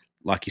class.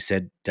 Like you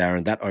said,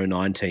 Darren, that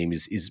 09 team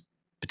is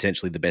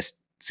potentially the best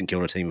St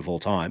Kilda team of all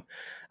time.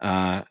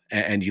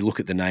 And you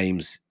look at the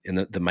names and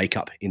the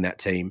makeup in that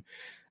team.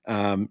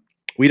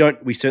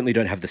 We certainly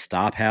don't have the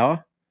star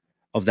power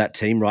of that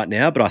team right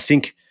now, but I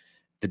think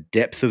the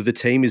depth of the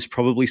team is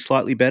probably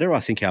slightly better. I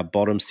think our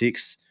bottom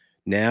six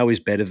now is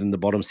better than the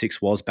bottom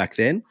six was back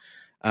then,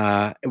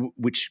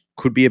 which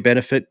could be a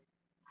benefit.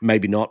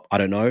 Maybe not, I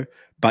don't know.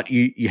 But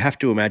you have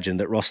to imagine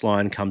that Ross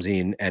Lyon comes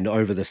in and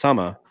over the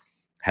summer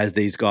has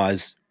these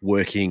guys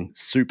working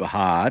super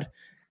hard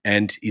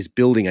and is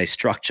building a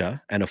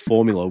structure and a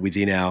formula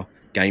within our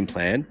game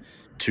plan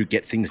to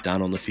get things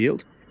done on the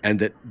field, and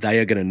that they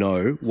are going to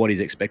know what is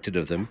expected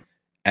of them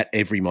at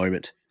every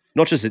moment,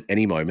 not just at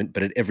any moment,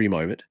 but at every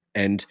moment.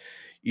 And,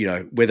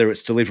 whether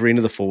it's delivery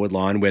into the forward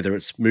line, whether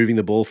it's moving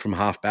the ball from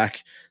half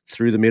back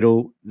through the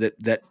middle,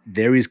 that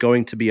there is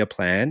going to be a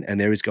plan and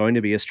there is going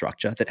to be a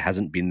structure that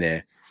hasn't been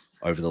there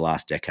over the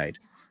last decade.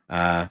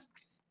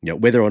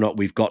 Whether or not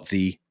we've got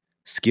the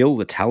skill,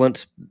 the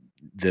talent,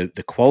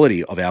 the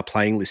quality of our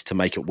playing list to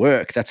make it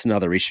work, that's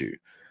another issue.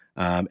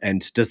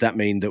 And does that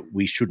mean that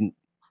we shouldn't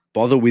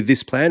bother with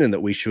this plan and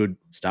that we should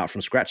start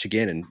from scratch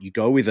again? And you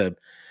go with an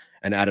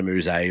Adam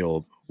Uze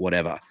or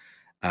whatever,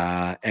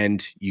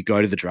 and you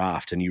go to the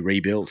draft and you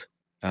rebuild.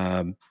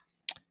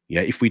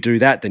 If we do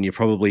that, then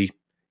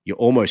you're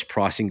almost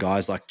pricing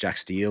guys like Jack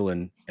Steele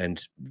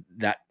and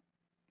that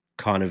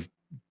kind of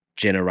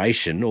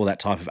generation or that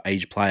type of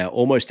age player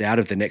almost out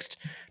of the next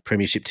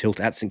premiership tilt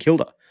at St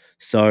Kilda.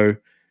 So,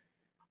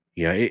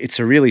 it's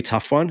a really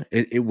tough one.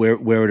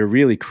 We're at a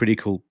really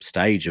critical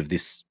stage of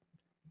this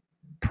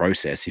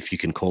process, if you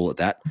can call it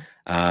that,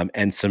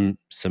 and some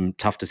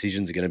tough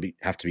decisions are going to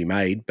have to be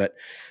made. But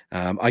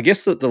I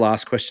guess that the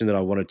last question that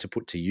I wanted to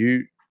put to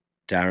you,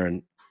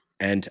 Darren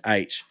and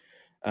H,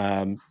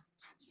 at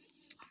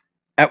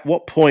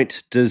what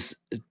point does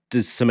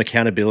some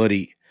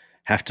accountability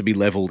have to be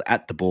leveled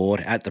at the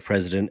board, at the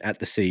president, at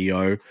the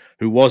CEO,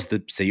 who was the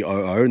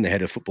COO and the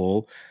head of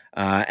football,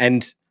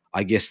 and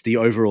I guess the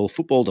overall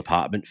football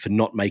department for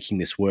not making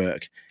this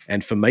work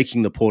and for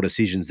making the poor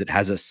decisions that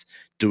has us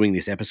doing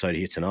this episode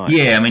here tonight?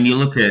 Yeah, I mean, you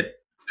look at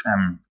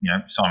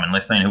Simon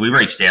Lethlean, who we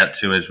reached out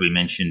to, as we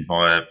mentioned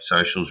via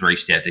socials,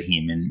 reached out to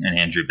him and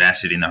Andrew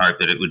Bassett in the hope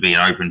that it would be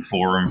an open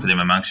forum for them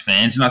amongst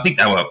fans. And I think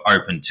they were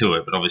open to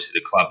it, but obviously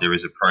the club, there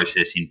is a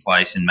process in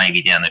place and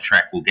maybe down the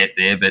track we'll get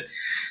there, but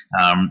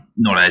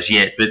not as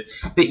yet. But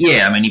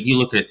yeah, I mean, if you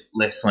look at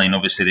Lethlean,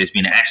 obviously there's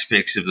been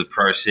aspects of the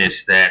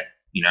process that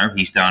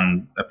he's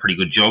done a pretty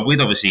good job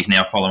with. Obviously, he's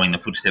now following the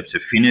footsteps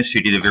of Finnis,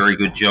 who did a very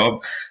good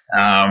job.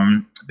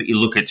 But you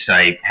look at,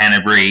 say,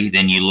 Hanbury,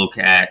 then you look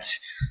at,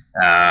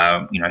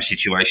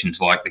 situations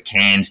like the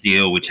Cairns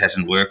deal, which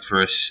hasn't worked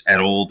for us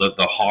at all,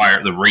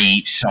 the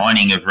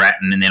re-signing of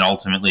Ratton, and then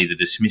ultimately the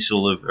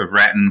dismissal of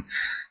Ratton,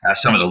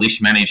 some of the list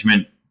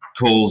management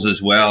calls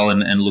as well,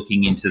 and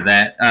looking into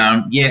that.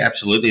 Yeah,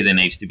 absolutely, there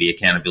needs to be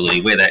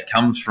accountability. Where that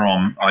comes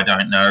from, I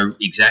don't know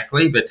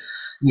exactly, but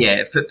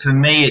yeah, for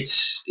me,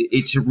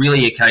 it's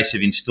really a case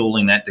of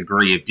installing that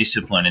degree of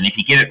discipline. And if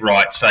you get it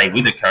right, say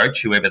with a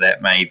coach, whoever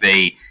that may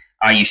be,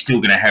 are you still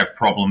going to have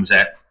problems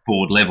at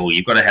board level?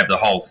 You've got to have the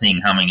whole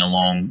thing humming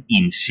along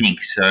in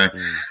sync. So,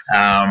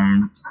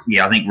 I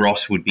think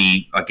Ross would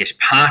be, I guess,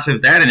 part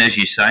of that. And as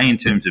you say, in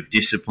terms of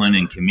discipline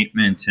and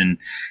commitment and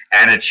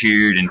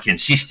attitude and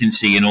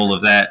consistency and all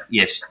of that,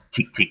 yes,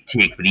 tick, tick,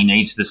 tick. But he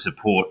needs the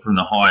support from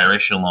the higher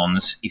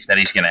echelons if that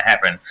is going to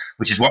happen,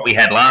 which is what we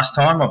had last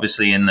time,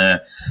 obviously, in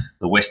the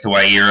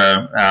Westaway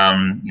era,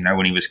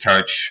 when he was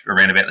coach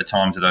around about the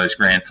times of those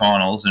grand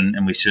finals.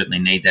 And we certainly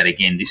need that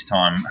again this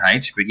time,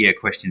 H. But yeah,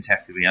 questions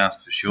have to be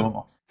asked for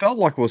sure. Felt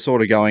like we're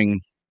sort of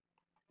going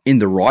in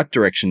the right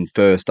direction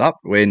first up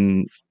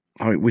when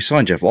we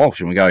signed Jeff Walsh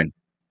and we're going,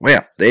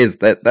 wow, there's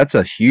that's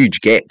a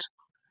huge get.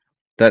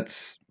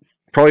 That's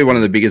probably one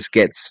of the biggest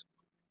gets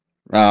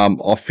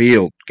off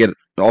field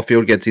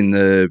gets in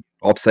the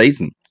off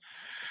season.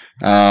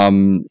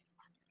 You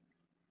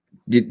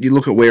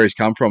look at where he's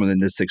come from and then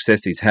the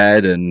success he's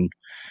had and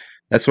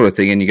that sort of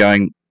thing, and you're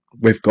going,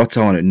 we've got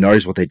someone who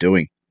knows what they're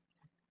doing,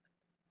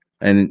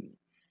 and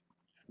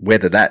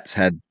whether that's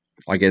had,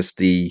 I guess,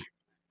 the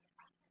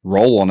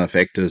roll-on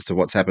effect as to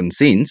what's happened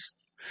since.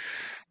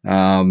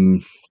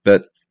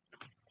 But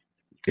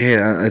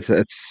yeah,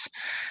 it's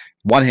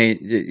one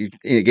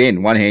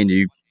hand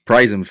you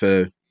praise him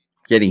for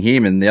getting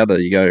him, and the other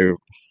you go,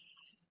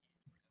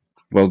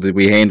 well, did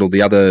we handle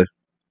the other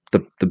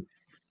the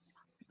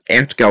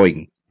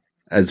outgoing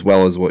as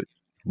well as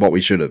what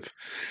we should have?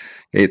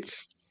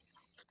 It's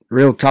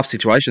real tough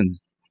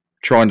situations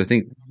trying to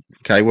think,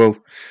 okay, well,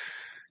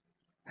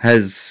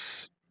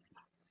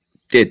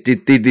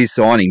 did this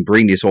signing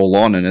bring this all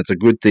on and it's a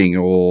good thing,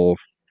 or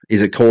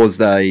is it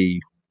caused a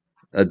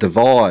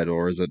divide,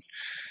 or is it?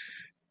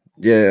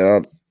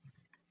 Yeah,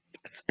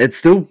 it's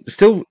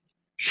still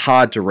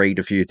hard to read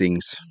a few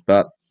things,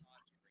 but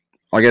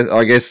I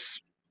guess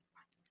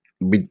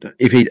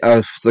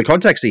if the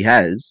contacts he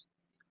has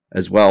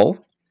as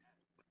well,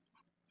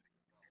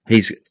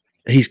 he's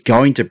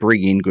going to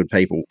bring in good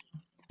people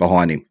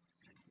behind him,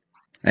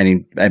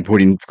 and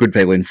put in good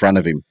people in front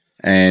of him,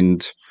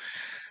 and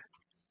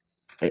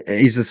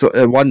is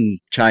the one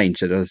change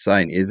that I was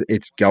saying is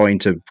it's going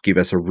to give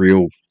us a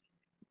real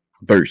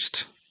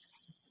boost,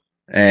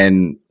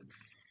 and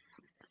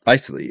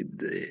basically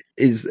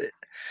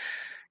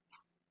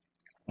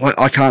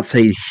I can't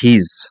see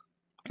his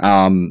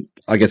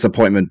I guess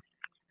appointment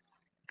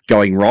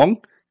going wrong.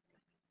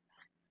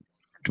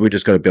 We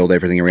just got to build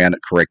everything around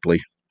it correctly,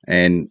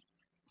 and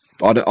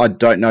I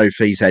don't know if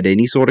he's had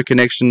any sort of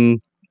connection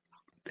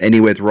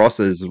anywhere with Ross,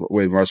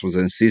 when Ross was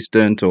an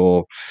assistant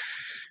or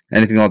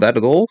anything like that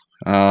at all.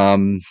 I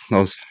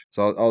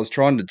was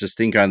trying to just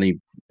think only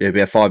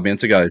about 5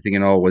 minutes ago,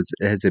 thinking,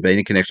 has there been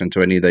a connection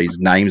to any of these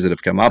names that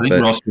have come up? I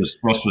think Ross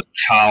was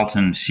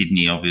Carlton,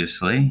 Sydney,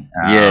 obviously.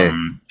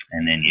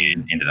 And then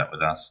you ended up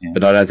with us. Yeah.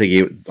 But I don't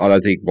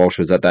think Walsh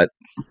was at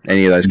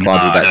any of those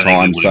clubs at that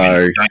time. So I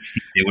don't think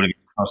there would have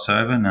been a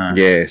crossover. No.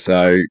 Yeah.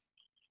 So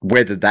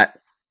whether that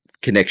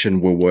connection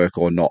will work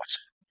or not.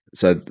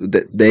 So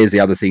there's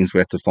the other things we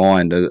have to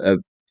find.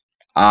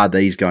 Are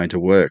these going to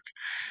work?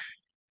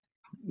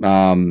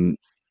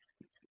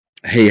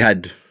 He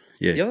had.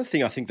 Yeah. The other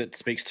thing I think that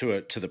speaks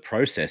to the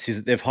process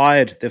is that they've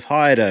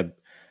hired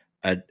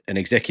an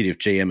executive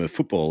GM of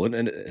football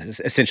and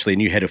essentially a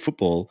new head of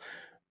football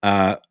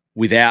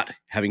without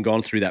having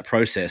gone through that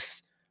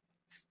process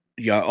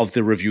of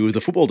the review of the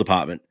football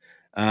department.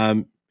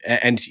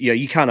 and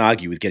you can't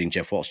argue with getting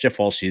Jeff Walsh. Jeff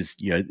Walsh is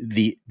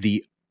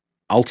the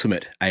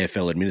ultimate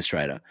AFL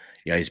administrator.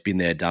 He's been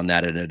there, done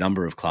that at a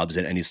number of clubs,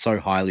 and he's so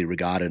highly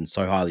regarded and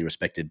so highly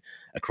respected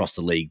across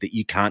the league that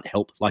you can't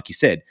help, like you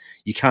said,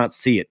 you can't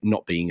see it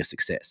not being a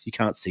success. You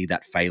can't see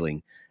that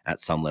failing at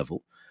some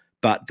level.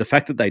 But the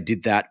fact that they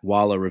did that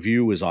while a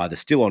review was either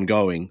still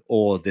ongoing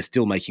or they're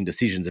still making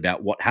decisions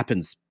about what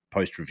happens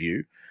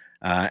post-review,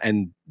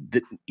 and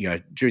that,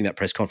 during that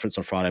press conference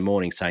on Friday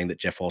morning, saying that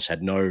Jeff Walsh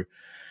had no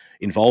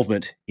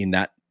involvement in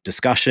that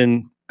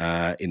discussion,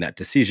 in that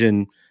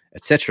decision,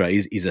 etc.,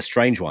 is a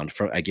strange one.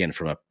 From a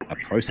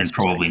process, and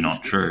probably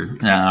not true.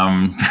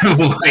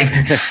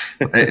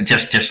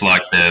 Just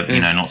like the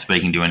not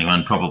speaking to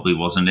anyone probably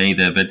wasn't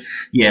either. But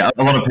yeah,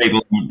 a lot of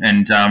people.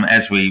 And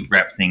as we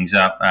wrap things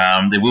up,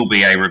 there will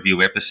be a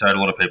review episode. A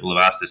lot of people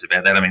have asked us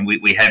about that. I mean,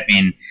 we have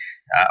been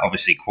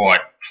obviously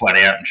quite flat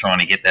out and trying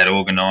to get that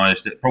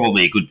organised.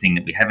 Probably a good thing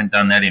that we haven't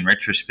done that in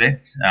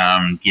retrospect,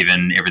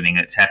 given everything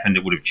that's happened.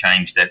 It would have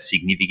changed that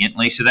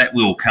significantly. So that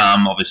will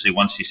come, obviously,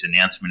 once this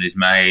announcement is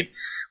made,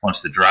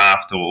 once the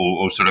draft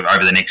or sort of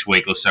over the next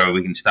week or so,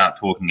 we can start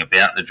talking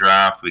about the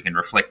draft. We can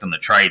reflect on the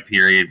trade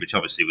period, which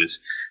obviously was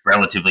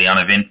relatively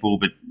uneventful,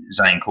 but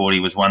Zane Cordy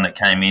was one that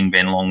came in.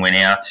 Ben Long went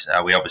out.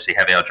 We obviously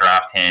have our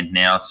draft hand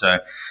now, so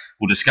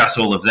we'll discuss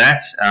all of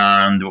that.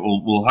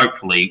 We'll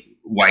hopefully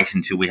wait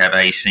until we have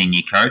a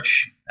senior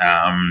coach,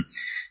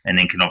 and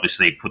then can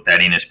obviously put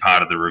that in as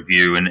part of the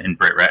review, and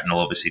Brett Ratten will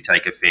obviously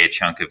take a fair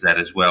chunk of that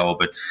as well.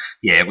 But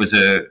yeah, it was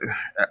a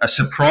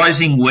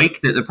surprising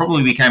week that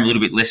probably became a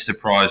little bit less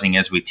surprising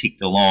as we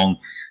ticked along,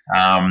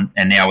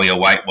 and now we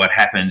await what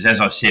happens. As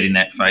I said in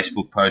that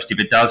Facebook post, if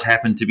it does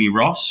happen to be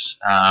Ross,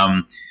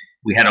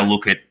 we had a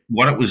look at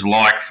what it was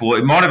like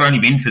it might have only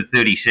been for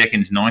 30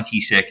 seconds, 90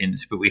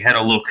 seconds, but we had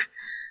a look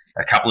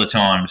a couple of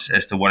times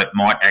as to what it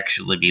might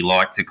actually be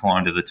like to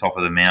climb to the top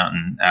of the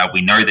mountain.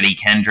 We know that he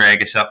can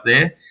drag us up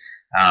there,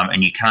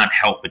 and you can't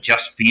help but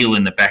just feel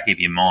in the back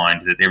of your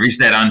mind that there is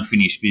that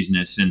unfinished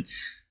business. And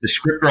the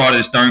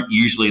scriptwriters don't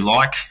usually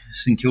like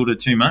St Kilda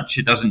too much.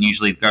 It doesn't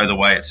usually go the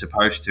way it's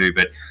supposed to.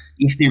 But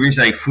if there is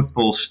a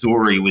football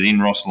story within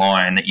Ross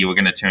Lyon that you were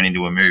going to turn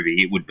into a movie,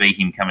 it would be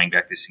him coming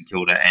back to St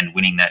Kilda and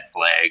winning that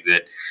flag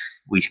that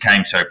we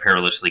came so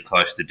perilously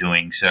close to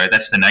doing. So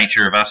that's the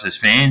nature of us as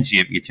fans.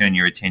 You turn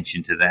your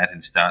attention to that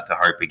and start to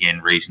hope again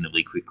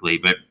reasonably quickly.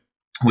 But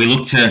we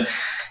look to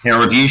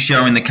our review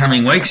show in the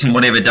coming weeks, and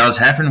whatever does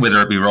happen,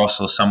 whether it be Ross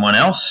or someone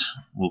else,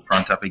 we'll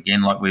front up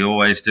again like we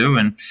always do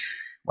and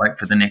wait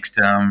for the next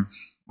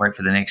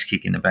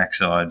kick in the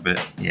backside. But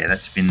yeah,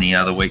 that's been the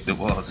other week that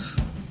was.